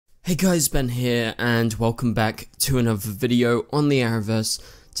Hey guys, Ben here and welcome back to another video on the Arrowverse.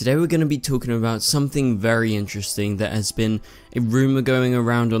 Today we're going to be talking about something very interesting that has been a rumor going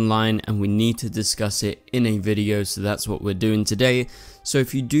around online and we need to discuss it in a video, so that's what we're doing today. So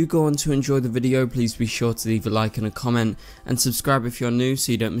if you do go on to enjoy the video, please be sure to leave a like and a comment and subscribe if you're new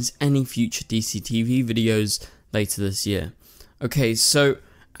so you don't miss any future DCTV videos later this year. Okay, so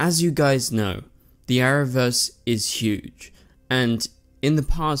as you guys know, the Arrowverse is huge and in the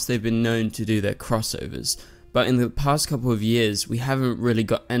past they've been known to do their crossovers, but in the past couple of years we haven't really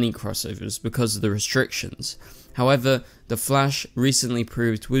got any crossovers because of the restrictions. However, The Flash recently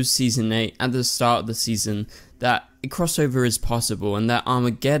proved with Season 8 at the start of the season that a crossover is possible, and that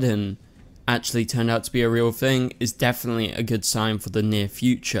Armageddon actually turned out to be a real thing is definitely a good sign for the near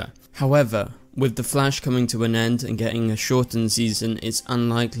future. However, with The Flash coming to an end and getting a shortened season, it's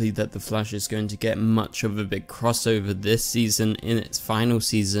unlikely that The Flash is going to get much of a big crossover this season in its final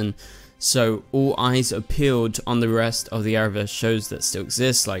season, so all eyes are peeled on the rest of the Arrowverse shows that still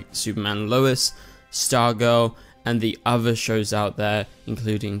exist, like Superman and Lois, Stargirl, and the other shows out there,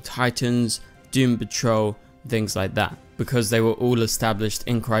 including Titans, Doom Patrol, things like that, because they were all established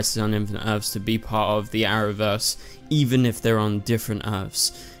in Crisis on Infinite Earths to be part of the Arrowverse, even if they're on different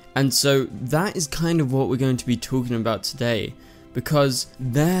Earths. And so that is kind of what we're going to be talking about today, because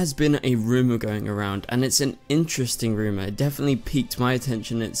there has been a rumor going around and it's an interesting rumor. It definitely piqued my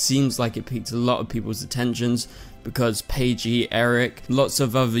attention. It seems like it piqued a lot of people's attentions because Paige, Eric, lots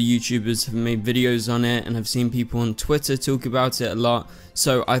of other YouTubers have made videos on it, and I've seen people on Twitter talk about it a lot.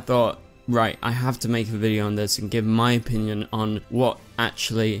 So I thought, right, I have to make a video on this and give my opinion on what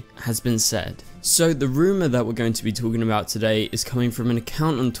actually has been said. So the rumor that we're going to be talking about today is coming from an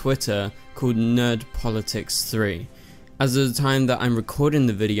account on Twitter called NerdPolitics3. As of the time that I'm recording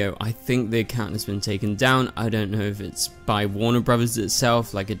the video, I think the account has been taken down. I don't know if it's by Warner Brothers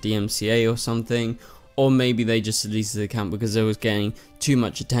itself, like a DMCA or something, or maybe they just deleted the account because it was getting too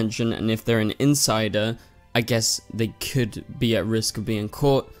much attention, and if they're an insider, I guess they could be at risk of being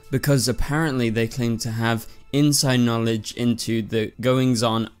caught, because apparently they claim to have inside knowledge into the goings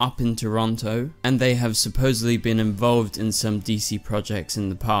on up in Toronto, and they have supposedly been involved in some DC projects in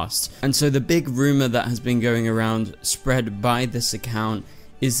the past. And so the big rumor that has been going around, spread by this account,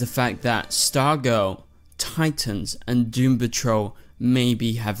 is the fact that Stargirl, Titans, and Doom Patrol may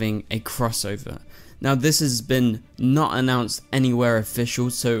be having a crossover. Now this has been not announced anywhere official,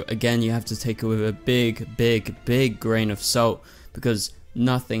 so again you have to take it with a big grain of salt, because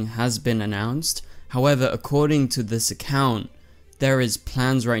nothing has been announced. However, according to this account, there is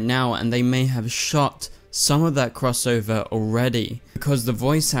plans right now, and they may have shot some of that crossover already, because the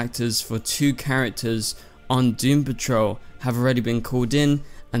voice actors for two characters on Doom Patrol have already been called in,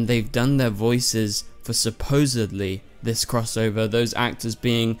 and they've done their voices for supposedly this crossover, those actors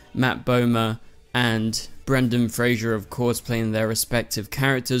being Matt Bomer and Brendan Fraser, of course, playing their respective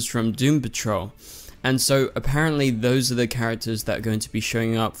characters from Doom Patrol. And so apparently those are the characters that are going to be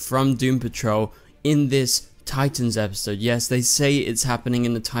showing up from Doom Patrol in this Titans episode. Yes, they say it's happening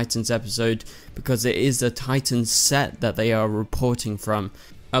in the Titans episode because it is a Titans set that they are reporting from,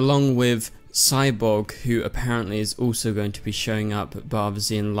 along with Cyborg, who apparently is also going to be showing up, but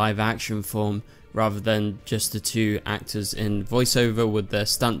obviously in live action form, rather than just the two actors in voiceover with their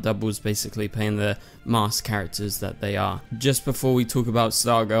stunt doubles basically playing the masked characters that they are. Just before we talk about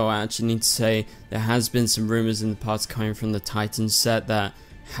Stargirl, I actually need to say there has been some rumors in the past coming from the Titans set that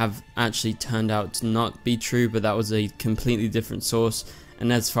have actually turned out to not be true, but that was a completely different source,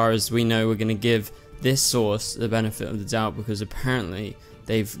 and as far as we know, we're going to give this source the benefit of the doubt because apparently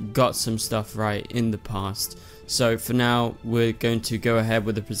they've got some stuff right in the past. So for now, we're going to go ahead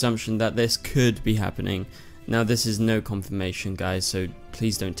with the presumption that this could be happening. Now this is no confirmation, guys, so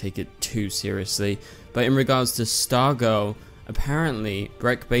please don't take it too seriously. But in regards to Stargirl, apparently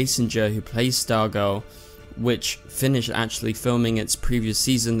Breck Basinger, who plays Stargirl, which finished actually filming its previous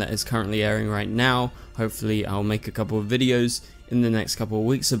season that is currently airing right now, hopefully I'll make a couple of videos in the next couple of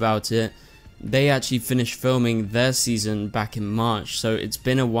weeks about it. They actually finished filming their season back in March, so it's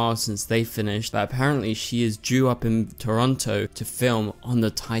been a while since they finished, but apparently she is due up in Toronto to film on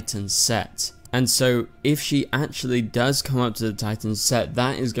the Titans set. And so if she actually does come up to the Titans set,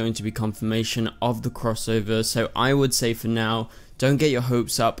 that is going to be confirmation of the crossover. So I would say for now, don't get your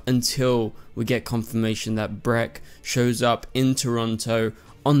hopes up until we get confirmation that Breck shows up in Toronto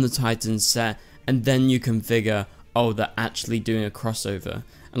on the Titans set, and then you can figure, oh, they're actually doing a crossover.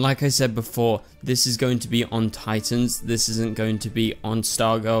 And like I said before, this is going to be on Titans, this isn't going to be on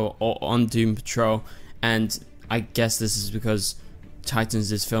Stargirl or on Doom Patrol, and I guess this is because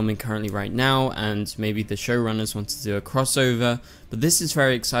Titans is filming currently right now, and maybe the showrunners want to do a crossover. But this is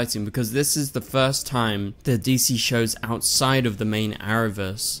very exciting because this is the first time the DC shows outside of the main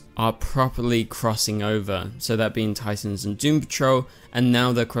Arrowverse are properly crossing over. So that being Titans and Doom Patrol, and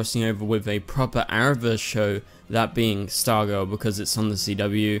now they're crossing over with a proper Arrowverse show, that being Stargirl, because it's on the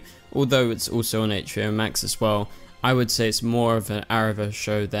CW, although it's also on HBO Max as well. I would say it's more of an Arrowverse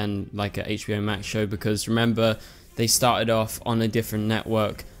show than like a HBO Max show, because remember, they started off on a different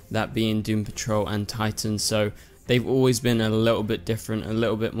network, that being Doom Patrol and Titans, so they've always been a little bit different, a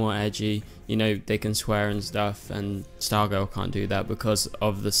little bit more edgy. You know, they can swear and stuff, and Stargirl can't do that because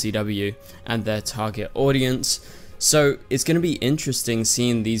of the CW and their target audience. So it's going to be interesting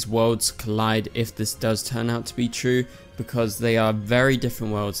seeing these worlds collide if this does turn out to be true, because they are very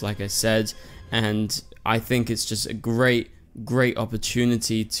different worlds, like I said, and I think it's just a great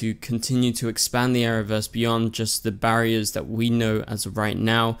opportunity to continue to expand the Arrowverse beyond just the barriers that we know as of right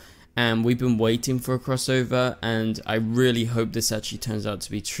now. And we've been waiting for a crossover, and I really hope this actually turns out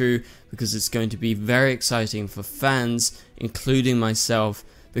to be true, because it's going to be very exciting for fans, including myself,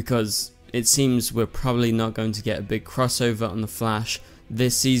 because it seems we're probably not going to get a big crossover on The Flash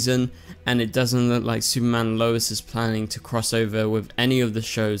this season, and it doesn't look like Superman and Lois is planning to cross over with any of the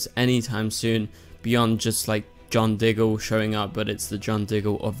shows anytime soon, beyond just like John Diggle showing up, but it's the John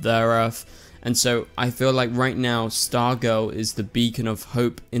Diggle of their Earth. And so I feel like right now Stargirl is the beacon of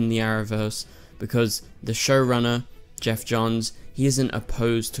hope in the Arrowverse, because the showrunner, Jeff Johns, he isn't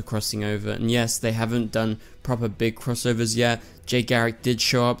opposed to crossing over. And yes, they haven't done proper big crossovers yet. Jay Garrick did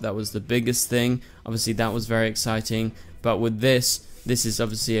show up, that was the biggest thing. Obviously that was very exciting, but with this is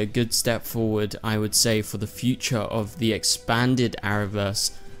obviously a good step forward, I would say, for the future of the expanded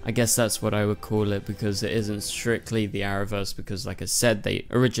Arrowverse. I guess that's what I would call it, because it isn't strictly the Arrowverse, because like I said, they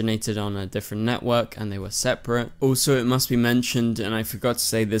originated on a different network and they were separate. Also, it must be mentioned, and I forgot to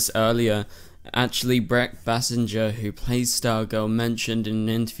say this earlier, actually Brett Bassinger, who plays Stargirl, mentioned in an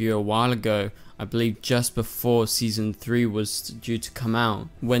interview a while ago, I believe just before season 3 was due to come out,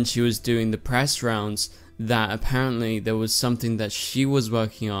 when she was doing the press rounds, that apparently there was something that she was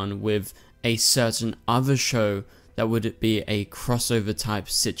working on with a certain other show that would be a crossover type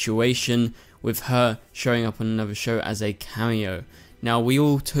situation, with her showing up on another show as a cameo. Now, we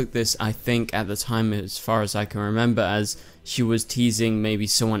all took this, I think at the time, as far as I can remember, as she was teasing maybe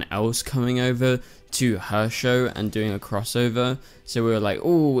someone else coming over to her show and doing a crossover. So we were like,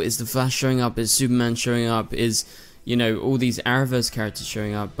 oh, is the Flash showing up, is Superman showing up, is, you know, all these Arrowverse characters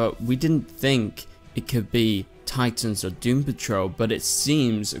showing up, but we didn't think it could be Titans or Doom Patrol. But it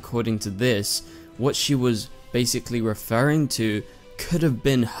seems, according to this, what she was basically referring to could have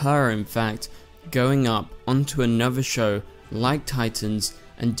been her, in fact, going up onto another show like Titans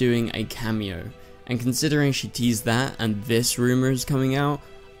and doing a cameo. And considering she teased that and this rumor is coming out,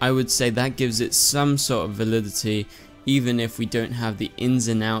 I would say that gives it some sort of validity. Even if we don't have the ins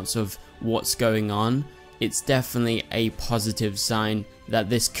and outs of what's going on, it's definitely a positive sign that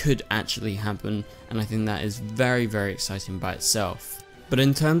this could actually happen, and I think that is very, very exciting by itself. But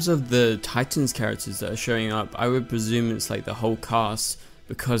in terms of the Titans characters that are showing up, I would presume it's like the whole cast,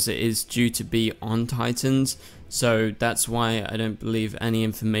 because it is due to be on Titans. So that's why I don't believe any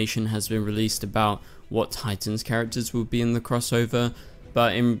information has been released about what Titans characters will be in the crossover.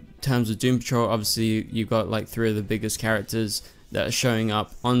 But in terms of Doom Patrol, obviously you got like 3 of the biggest characters that are showing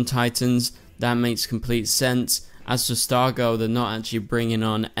up on Titans. That makes complete sense. As for Stargirl, they're not actually bringing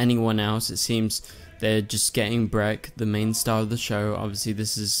on anyone else. It seems they're just getting Breck, the main star of the show. Obviously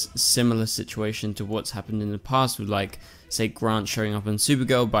this is a similar situation to what's happened in the past with, like, say Grant showing up on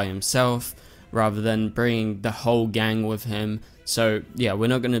Supergirl by himself, rather than bringing the whole gang with him. So yeah, we're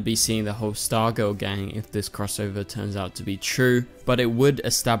not going to be seeing the whole Stargirl gang if this crossover turns out to be true, but it would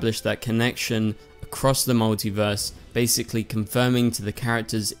establish that connection across the multiverse, basically confirming to the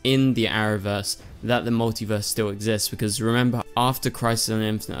characters in the Arrowverse that the multiverse still exists. Because remember, after Crisis on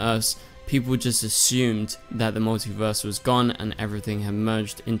Infinite Earths, people just assumed that the multiverse was gone and everything had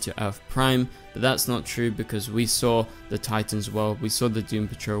merged into Earth Prime, but that's not true, because we saw the Titans world, we saw the Doom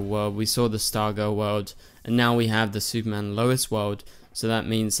Patrol world, we saw the Stargirl world, and now we have the Superman Lois world. So that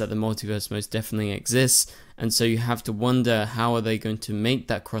means that the multiverse most definitely exists, and so you have to wonder, how are they going to make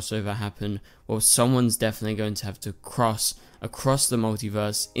that crossover happen? Well, someone's definitely going to have to cross across the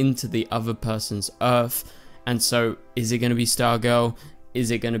multiverse into the other person's Earth. And so is it going to be Stargirl? Is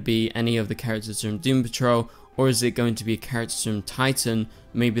it going to be any of the characters from Doom Patrol? Or is it going to be characters from Titan,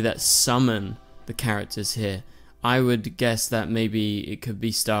 maybe that summon the characters here? I would guess that maybe it could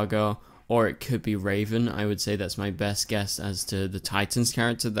be Stargirl, or it could be Raven. I would say that's my best guess as to the Titans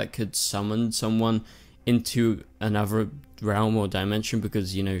character that could summon someone into another realm or dimension,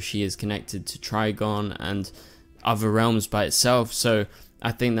 because you know she is connected to Trigon and other realms by itself. So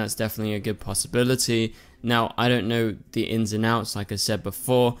I think that's definitely a good possibility. Now, I don't know the ins and outs like I said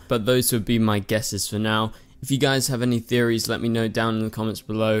before, but those would be my guesses for now. If you guys have any theories, let me know down in the comments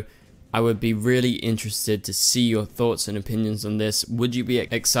below. I would be really interested to see your thoughts and opinions on this. Would you be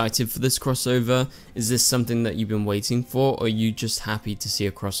excited for this crossover? Is this something that you've been waiting for, or are you just happy to see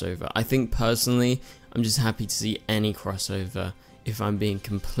a crossover? I think personally, I'm just happy to see any crossover. If I'm being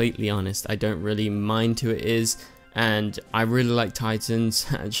completely honest, I don't really mind who it is, and I really like Titans.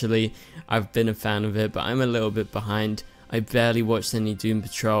 Actually, I've been a fan of it, but I'm a little bit behind. I barely watched any Doom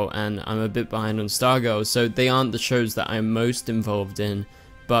Patrol, and I'm a bit behind on Stargirl, so they aren't the shows that I'm most involved in.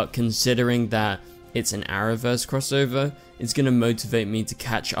 But considering that it's an Arrowverse crossover, it's going to motivate me to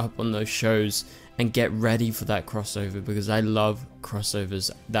catch up on those shows and get ready for that crossover, because I love crossovers.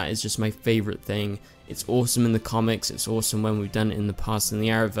 That is just my favorite thing. It's awesome in the comics, it's awesome when we've done it in the past in the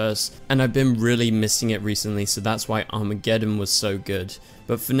Arrowverse, and I've been really missing it recently, so that's why Armageddon was so good.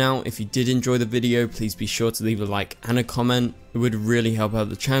 But for now, if you did enjoy the video, please be sure to leave a like and a comment. It would really help out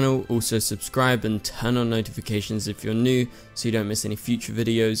the channel. Also subscribe and turn on notifications if you're new, so you don't miss any future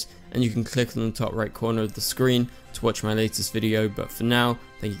videos, and you can click on the top right corner of the screen to watch my latest video. But for now,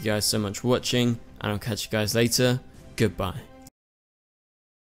 thank you guys so much for watching, and I'll catch you guys later. Goodbye.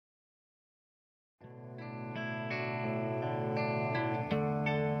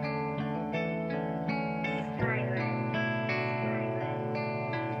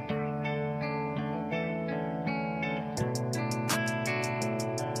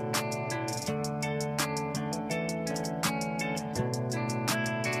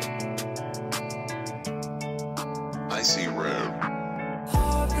 I see red.